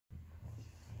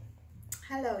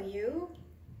Hello you,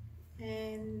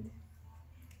 and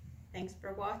thanks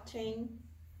for watching.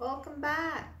 Welcome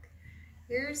back.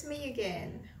 Here's me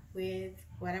again with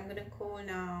what I'm gonna call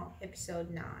now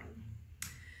episode 9.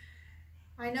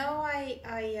 I know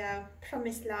I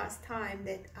promised last time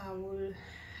that I will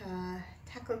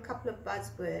tackle a couple of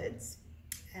buzzwords,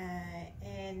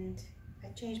 and I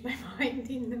changed my mind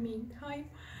in the meantime,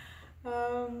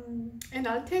 and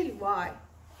I'll tell you why.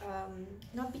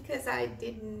 Not because I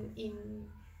didn't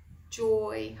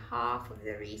enjoy half of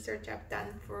the research I've done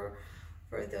for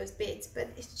those bits, but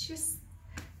it's just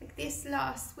like this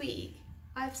last week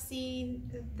I've seen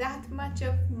that much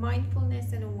of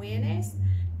mindfulness and awareness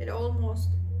that almost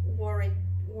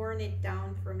worn it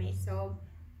down for me. So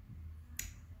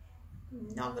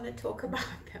I'm not going to talk about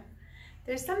them.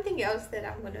 There's something else that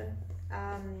I'm going to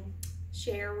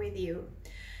share with you.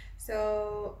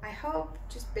 So I hope,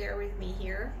 just bear with me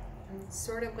here. I'm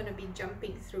sort of going to be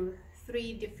jumping through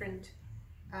 3 different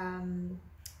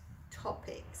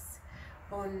topics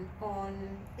on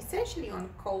essentially on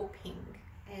coping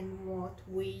and what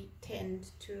we tend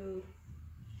to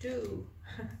do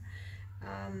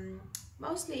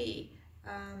mostly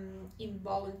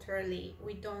involuntarily.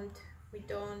 We don't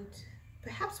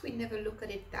perhaps we never look at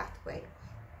it that way,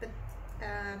 but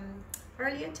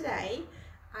earlier today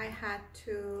I had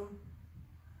to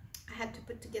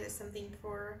put together something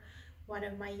for one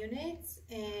of my units,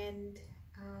 and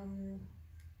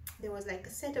there was like a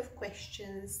set of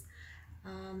questions,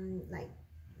 like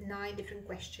 9 different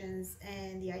questions,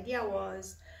 and the idea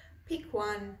was pick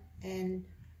one and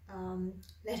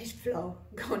let it flow,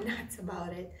 go nuts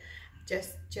about it,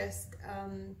 just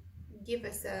give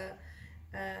us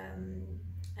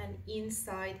an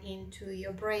insight into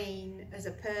your brain as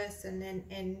a person,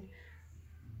 and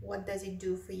what does it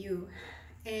do for you.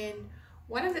 And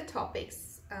one of the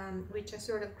topics which I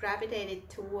sort of gravitated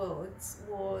towards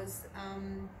was,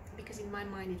 because in my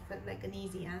mind it felt like an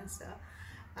easy answer,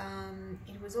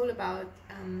 it was all about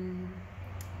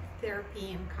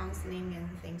therapy and counseling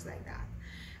and things like that.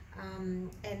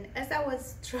 And as I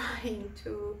was trying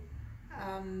to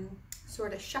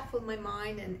sort of shuffle my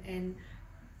mind and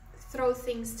throw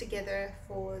things together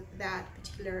for that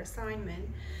particular assignment,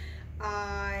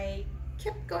 I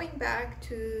kept going back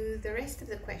to the rest of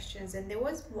the questions, and there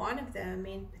was one of them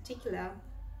in particular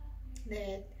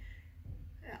that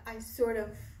I sort of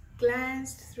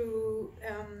glanced through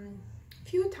a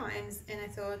few times, and I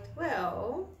thought,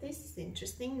 well, this is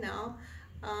interesting now.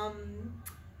 And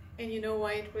you know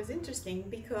why it was interesting?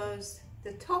 Because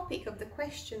the topic of the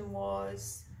question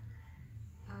was,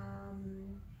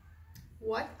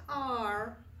 what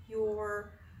are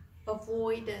your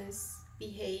avoidance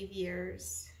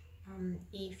behaviors,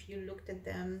 if you looked at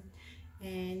them,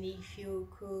 and if you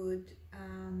could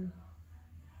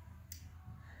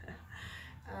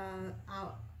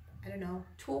I don't know,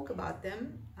 talk about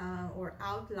them or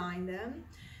outline them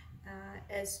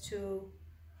as to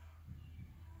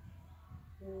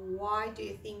why do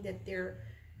you think that they're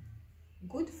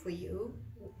good for you.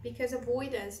 Because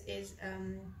avoidance is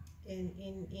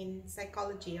in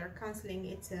psychology or counseling,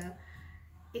 it's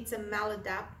a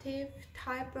maladaptive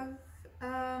type of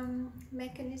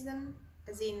mechanism,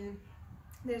 as in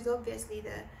there's obviously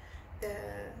the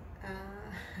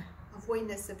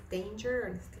avoidance of danger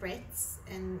and threats,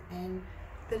 and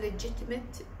the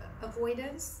legitimate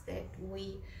avoidance that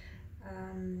we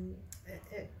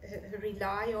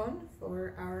rely on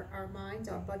for our minds,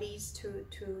 our bodies to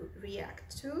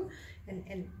react to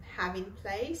and have in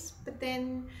place. But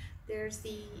then there's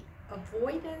the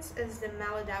avoidance as the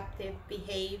maladaptive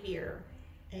behavior,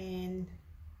 and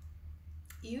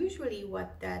usually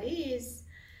what that is,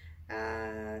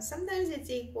 sometimes it's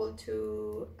equal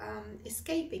to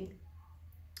escaping,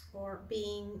 or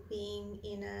being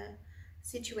in a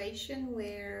situation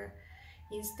where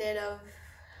instead of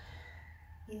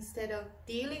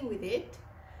dealing with it,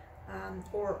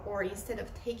 or instead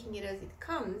of taking it as it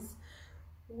comes,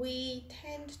 we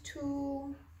tend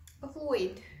to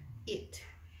avoid it,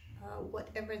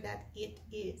 whatever that it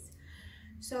is.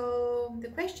 So the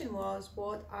question was,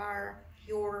 what are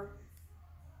your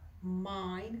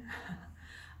mind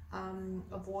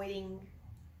avoiding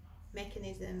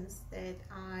mechanisms that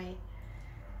I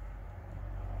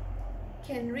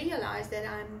can realize that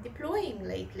I'm deploying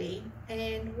lately,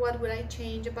 and what would I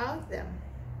change about them?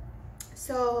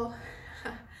 So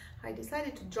I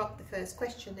decided to drop the first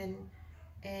question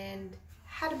and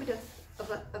had a bit of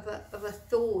a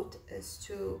thought as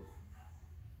to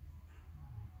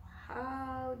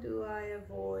how do I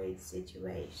avoid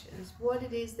situations, what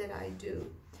it is that I do.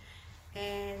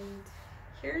 And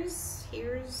here's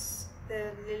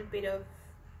the little bit of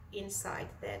insight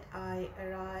that I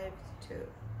arrived to.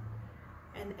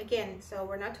 And again, so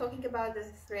we're not talking about the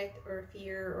threat or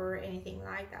fear or anything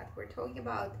like that. We're talking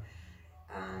about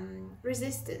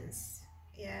resistance.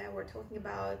 Yeah, we're talking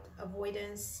about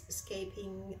avoidance,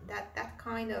 escaping, that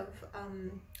kind of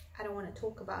I don't want to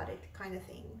talk about it kind of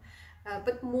thing.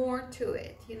 But more to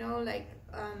it, you know, like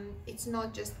it's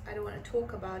not just I don't want to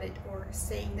talk about it or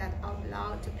saying that out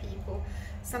loud to people.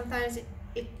 Sometimes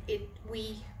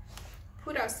we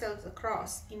put ourselves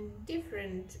across in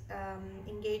different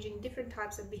engaging different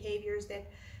types of behaviors that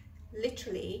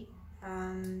literally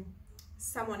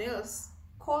someone else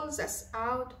calls us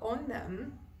out on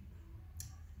them,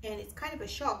 and it's kind of a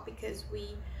shock because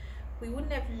we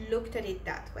wouldn't have looked at it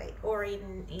that way, or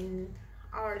in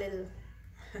our little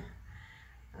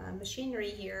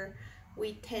machinery here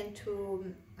we tend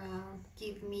to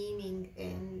give meaning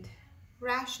and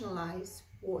rationalize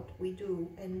what we do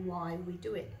and why we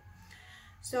do it.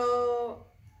 So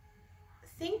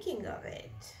thinking of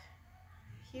it,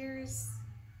 here's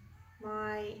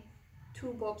my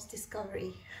 2 Bob's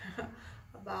discovery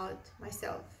about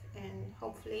myself, and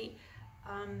hopefully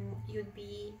you'd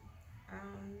be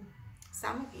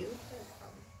some of you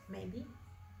maybe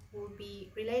will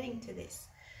be relating to this.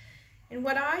 And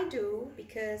what I do,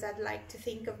 because I'd like to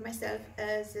think of myself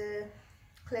as a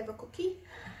clever cookie,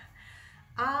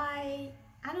 I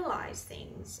analyze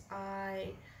things.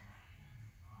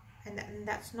 And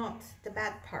that's not the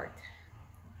bad part.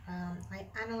 I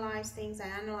analyze things, I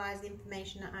analyze the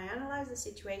information, I analyze the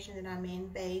situation that I'm in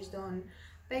based on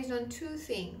 2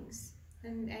 things.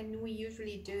 And we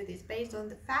usually do this based on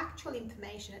the factual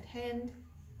information at hand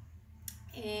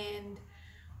and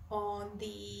on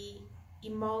the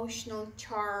emotional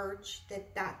charge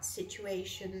that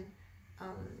situation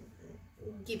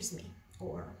gives me,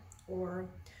 or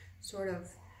sort of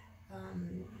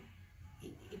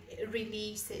it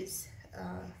releases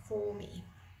for me.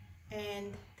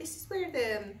 And this is where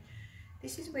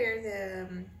the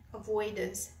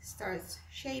avoidance starts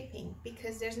shaping,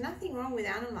 because there's nothing wrong with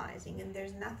analyzing and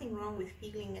there's nothing wrong with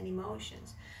feeling and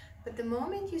emotions, but the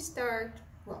moment you start,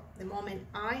 well, the moment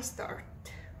I start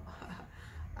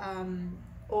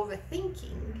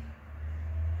overthinking,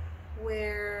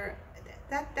 where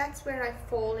that's where I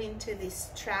fall into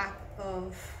this trap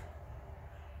of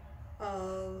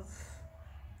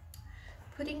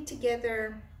putting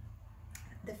together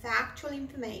the factual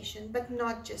information, but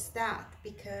not just that,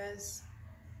 because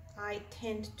I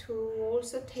tend to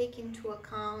also take into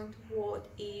account what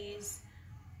is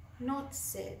not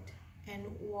said and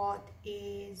what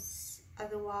is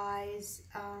otherwise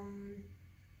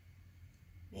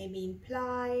maybe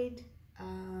implied,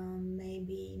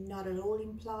 maybe not at all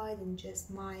implied, and just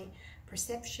my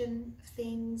perception of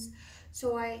things.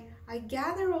 So I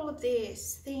gather all of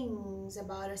these things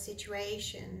about a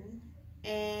situation,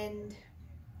 and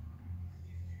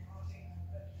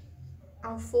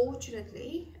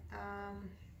unfortunately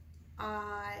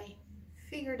I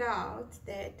figured out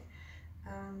that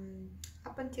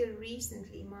up until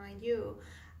recently, mind you,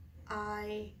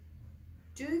 I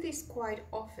do this quite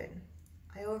often.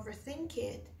 I overthink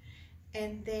it,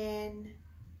 and then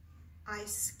I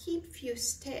skip few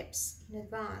steps in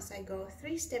advance. I go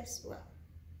 3 steps, well,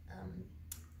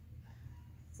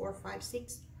 4, 5,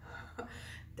 6.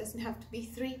 Doesn't have to be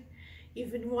 3.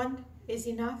 Even 1 is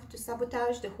enough to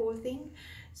sabotage the whole thing.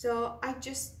 So I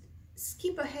just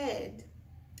skip ahead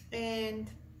and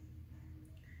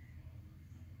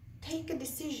take a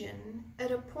decision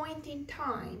at a point in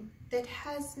time that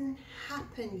hasn't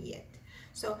happened yet.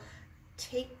 So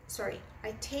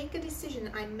I take a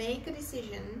decision, I make a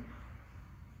decision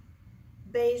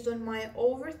based on my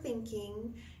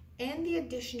overthinking and the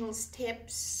additional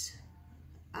steps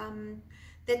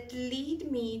that lead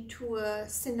me to a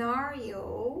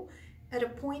scenario at a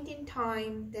point in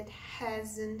time that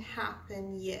hasn't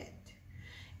happened yet.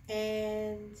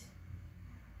 And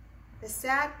the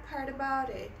sad part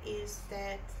about it is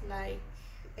that, like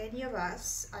any of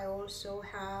us, I also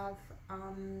have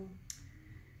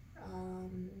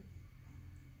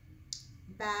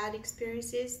bad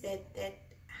experiences that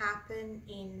happen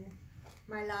in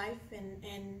my life,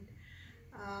 and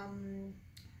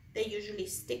they usually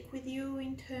stick with you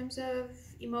in terms of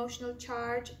emotional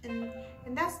charge, and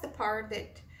that's the part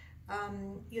that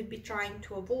you'd be trying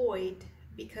to avoid,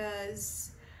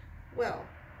 because, well,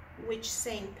 which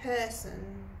sane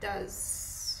person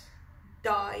does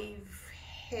dive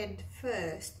head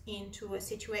first into a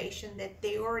situation that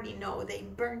they already know they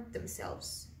burnt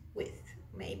themselves with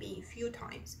maybe a few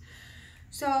times?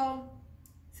 So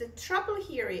the trouble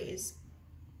is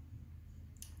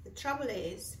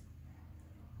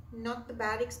not the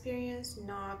bad experience,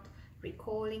 not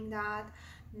recalling that,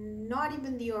 not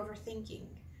even the overthinking.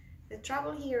 The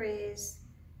trouble here is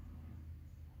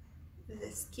the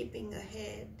skipping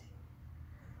ahead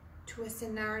to a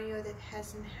scenario that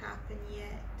hasn't happened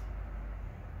yet.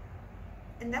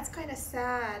 And that's kind of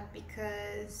sad,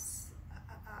 because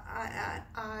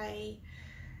I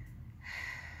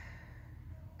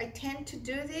tend to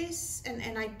do this,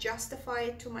 and I justify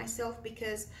it to myself,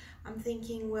 because I'm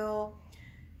thinking, well,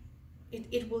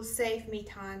 it will save me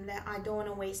time, that I don't want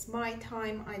to waste my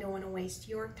time, I don't want to waste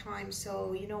your time,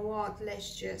 so you know what,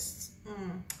 let's just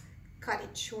cut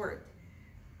it short.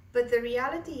 But the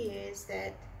reality is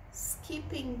that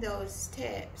skipping those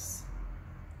steps,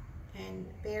 and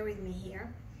bear with me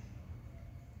here,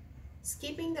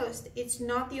 skipping those, it's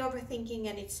not the overthinking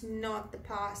and it's not the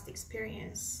past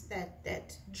experience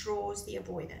that draws the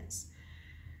avoidance.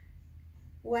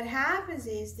 What happens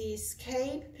is the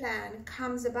escape plan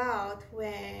comes about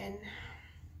when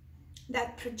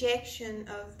that projection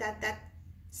of that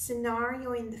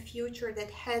scenario in the future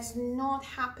that has not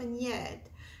happened yet,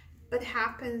 but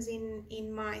happens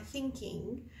in my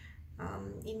thinking,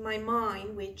 in my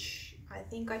mind, which I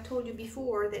think I told you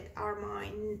before, that our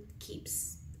mind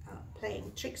keeps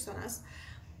playing tricks on us.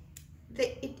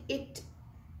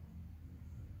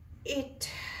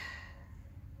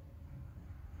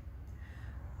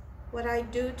 What I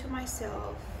do to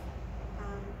myself,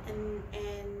 and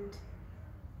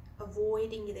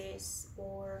avoiding this,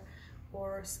 or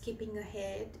skipping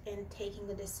ahead and taking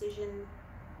a decision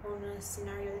on a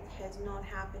scenario that has not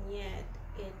happened yet,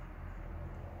 it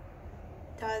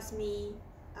does me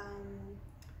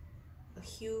a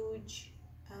huge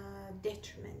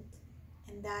detriment,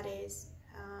 and that is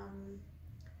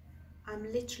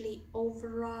I'm literally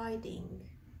overriding,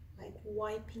 like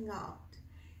wiping out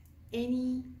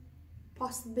any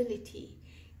possibility,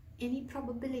 any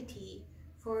probability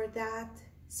for that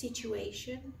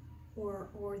situation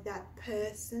or that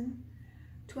person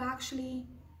to actually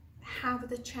have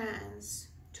the chance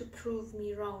to prove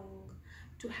me wrong,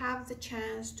 to have the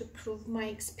chance to prove my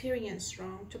experience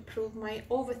wrong, to prove my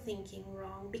overthinking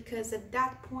wrong, because at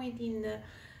that point in the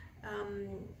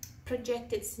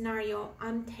projected scenario,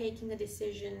 I'm taking a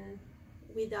decision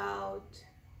without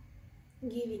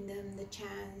giving them the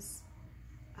chance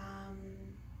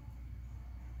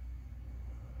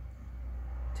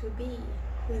to be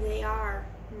who they are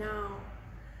now.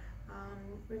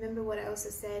 Remember what I also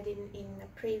said in a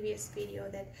previous video,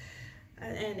 that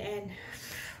and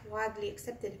widely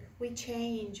accepted, we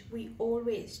change, we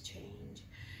always change.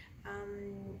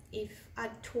 If I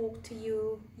talked to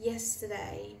you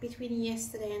yesterday, between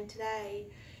yesterday and today,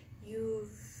 you've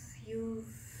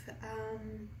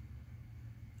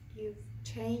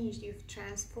changed, you've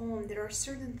transformed. There are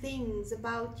certain things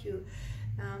about you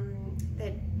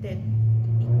that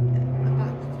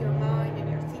about your mind and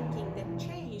your thinking that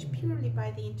change purely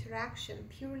by the interaction,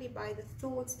 purely by the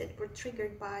thoughts that were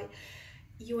triggered by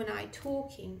you and I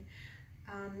talking,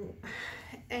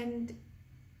 and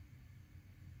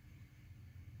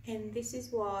this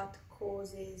is what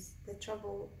causes the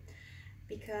trouble,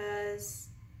 because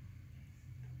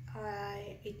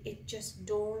it just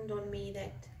dawned on me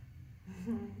that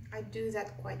I do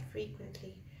that quite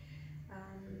frequently.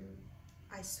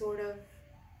 I sort of,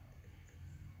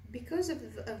 because of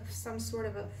some sort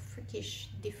of a freakish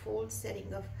default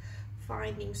setting of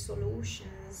finding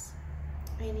solutions,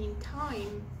 and in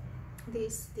time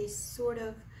this sort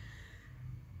of,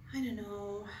 I don't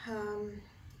know,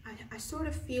 I sort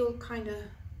of feel kind of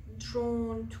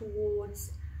drawn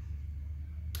towards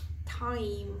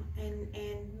time and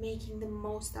making the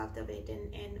most out of it,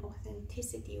 and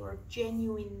authenticity or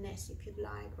genuineness, if you'd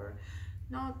like, or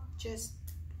not just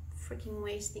freaking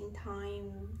wasting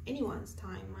time, anyone's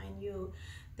time, mind you.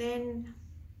 Then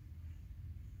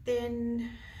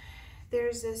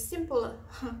there's a simple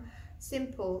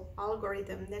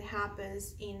algorithm that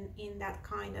happens in that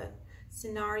kind of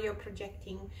scenario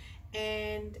projecting,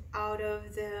 and out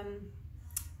of the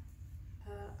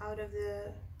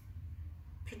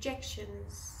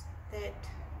projections that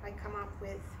I come up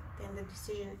with, then the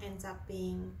decision ends up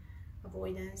being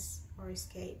avoidance or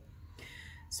escape.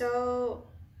 So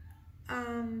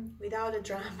without a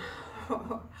drama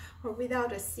or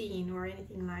without a scene or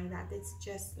anything like that, it's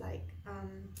just like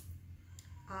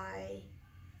I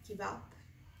give up,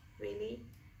 really.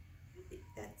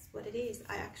 That's what it is.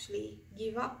 I actually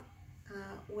give up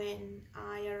when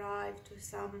I arrive to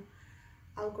some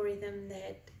algorithm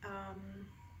that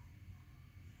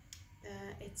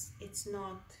it's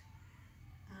not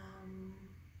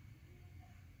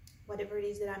whatever it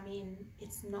is that I'm in,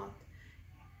 it's not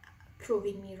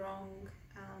proving me wrong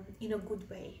in a good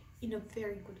way, in a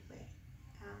very good way.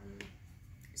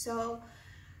 So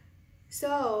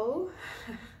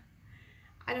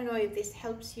I don't know if this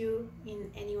helps you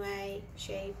in any way,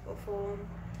 shape or form,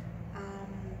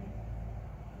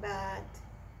 but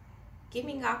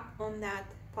giving up on that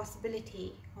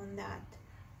possibility, on that,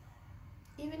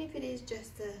 even if it is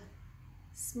just a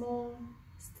small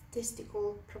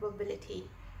statistical probability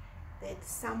that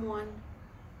someone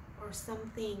or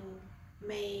something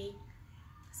may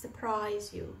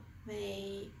surprise you,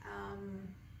 may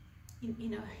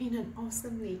in an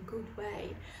awesomely good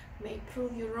way, may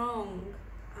prove you wrong,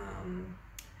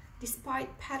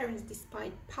 despite patterns,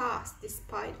 despite past,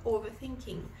 despite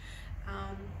overthinking.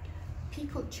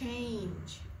 People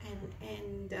change,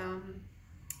 and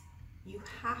you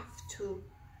have to,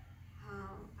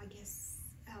 I guess,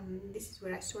 this is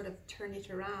where I sort of turn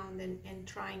it around and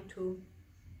trying to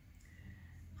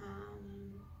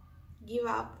give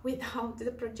up without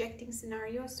the projecting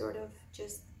scenario, sort of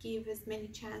just give as many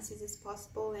chances as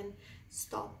possible and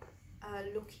stop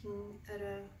looking at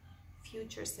a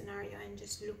future scenario and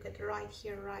just look at right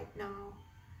here, right now.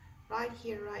 Right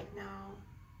here, right now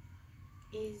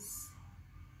is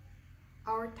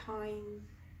our time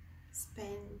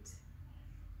spent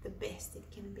the best it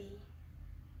can be,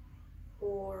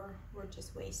 or we're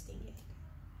just wasting it.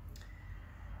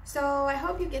 So I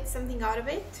hope you get something out of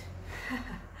it.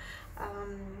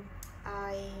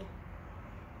 I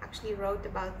actually wrote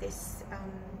about this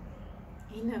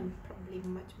in a probably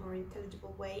much more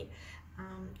intelligible way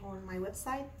on my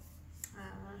website.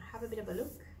 Have a bit of a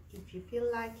look if you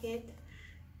feel like it.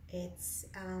 It's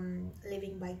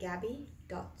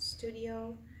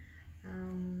livingbygabi.studio,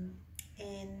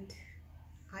 and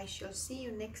I shall see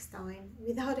you next time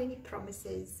without any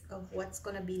promises of what's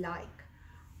gonna be like.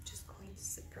 I'm just going to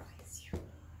surprise you.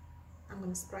 I'm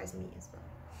gonna surprise me as well.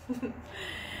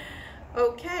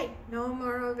 Okay, no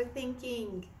more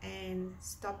overthinking, and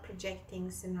stop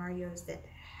projecting scenarios that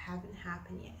haven't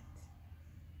happened yet.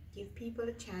 Give people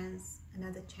a chance,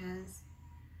 another chance,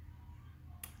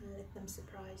 and let them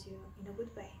surprise you in a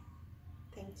good way.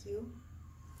 Thank you.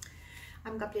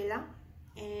 I'm Gabriela,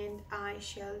 and I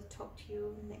shall talk to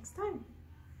you next time.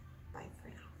 Bye for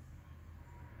now.